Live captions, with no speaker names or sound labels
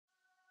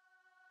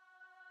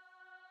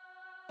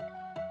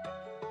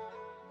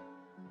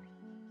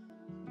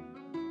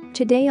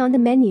Today on the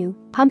menu,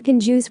 pumpkin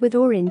juice with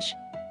orange.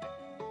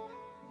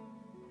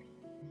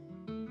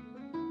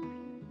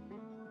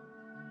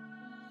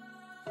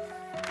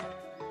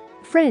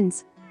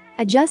 Friends,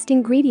 adjust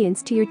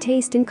ingredients to your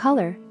taste and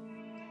color.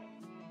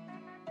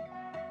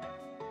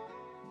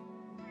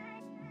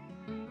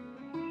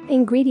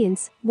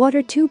 Ingredients: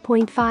 water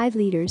 2.5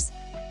 liters,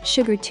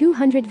 sugar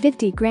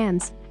 250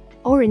 grams,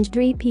 orange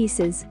 3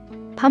 pieces,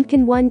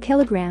 pumpkin 1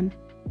 kilogram,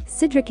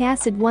 citric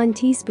acid 1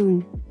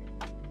 teaspoon.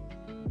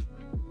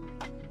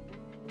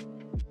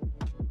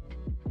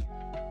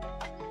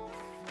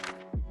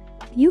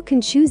 You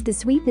can choose the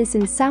sweetness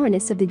and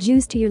sourness of the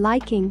juice to your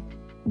liking.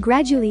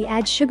 Gradually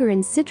add sugar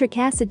and citric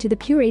acid to the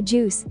puree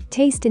juice,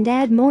 taste and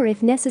add more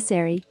if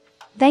necessary.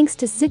 Thanks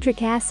to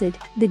citric acid,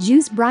 the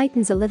juice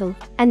brightens a little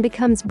and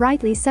becomes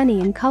brightly sunny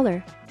in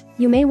color.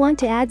 You may want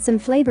to add some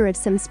flavor of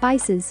some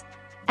spices.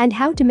 And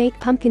how to make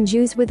pumpkin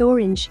juice with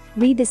orange,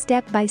 read the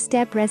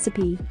step-by-step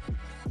recipe.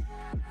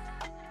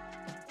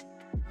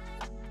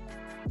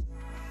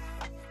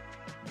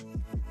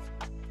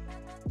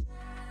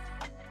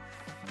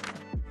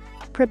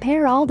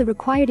 Prepare all the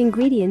required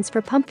ingredients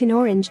for pumpkin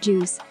orange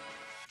juice.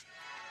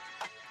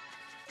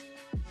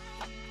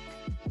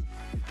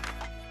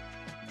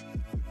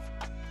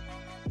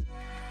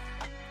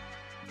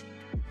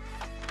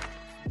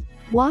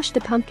 Wash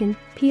the pumpkin,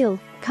 peel,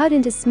 cut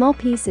into small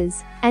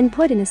pieces, and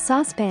put in a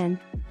saucepan.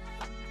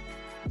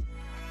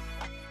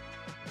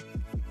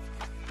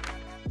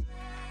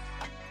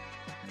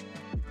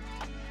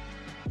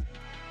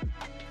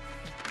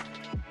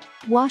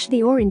 Wash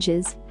the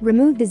oranges,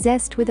 remove the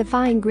zest with a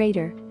fine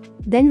grater.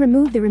 Then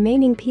remove the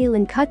remaining peel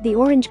and cut the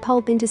orange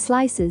pulp into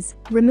slices,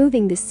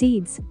 removing the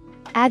seeds.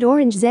 Add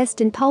orange zest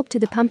and pulp to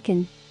the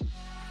pumpkin.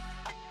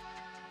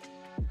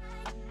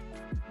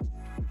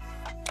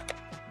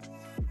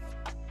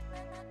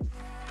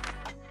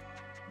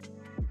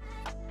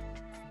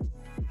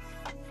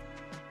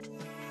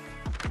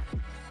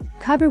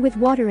 Cover with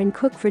water and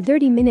cook for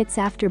 30 minutes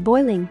after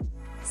boiling.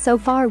 So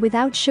far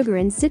without sugar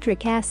and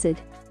citric acid.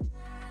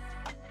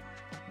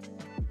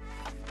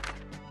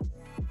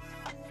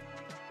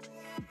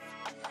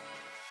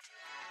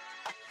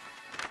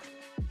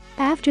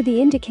 After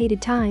the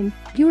indicated time,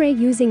 puree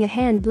using a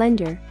hand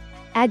blender.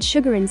 Add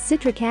sugar and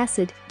citric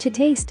acid to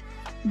taste.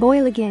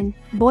 Boil again,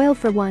 boil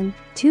for 1-2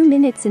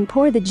 minutes and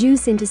pour the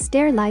juice into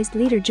sterilized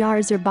liter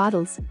jars or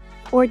bottles.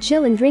 Or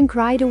chill and drink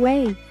right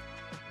away.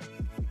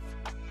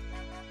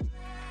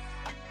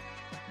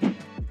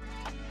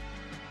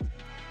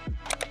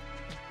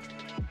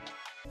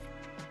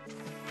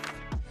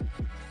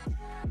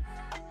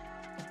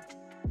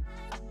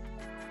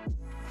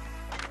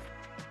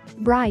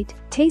 Bright,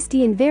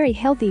 tasty and very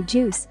healthy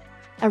juice.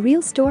 A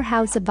real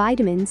storehouse of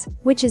vitamins,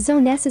 which is so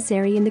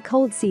necessary in the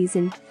cold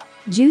season.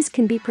 Juice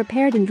can be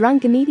prepared and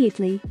drunk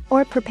immediately,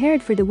 or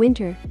prepared for the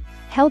winter.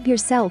 Help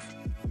yourself.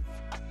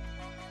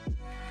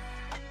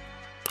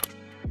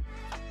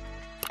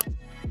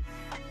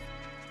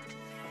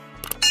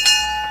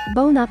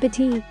 Bon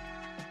appetit!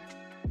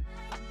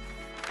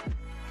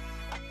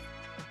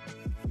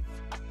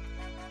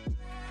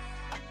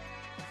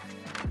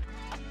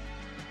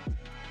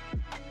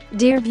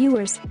 Dear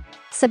viewers,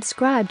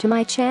 subscribe to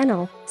my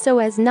channel so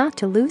as not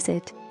to lose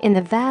it. In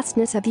the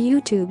vastness of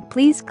YouTube,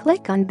 please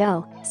click on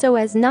bell so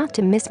as not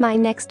to miss my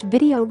next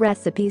video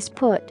recipes.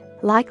 Put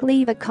like,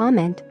 leave a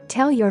comment,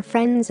 tell your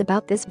friends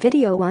about this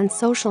video on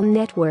social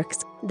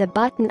networks. The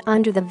button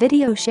under the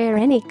video, share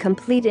any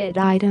completed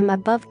item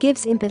above,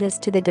 gives impetus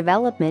to the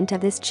development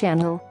of this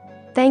channel.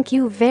 Thank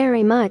you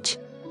very much.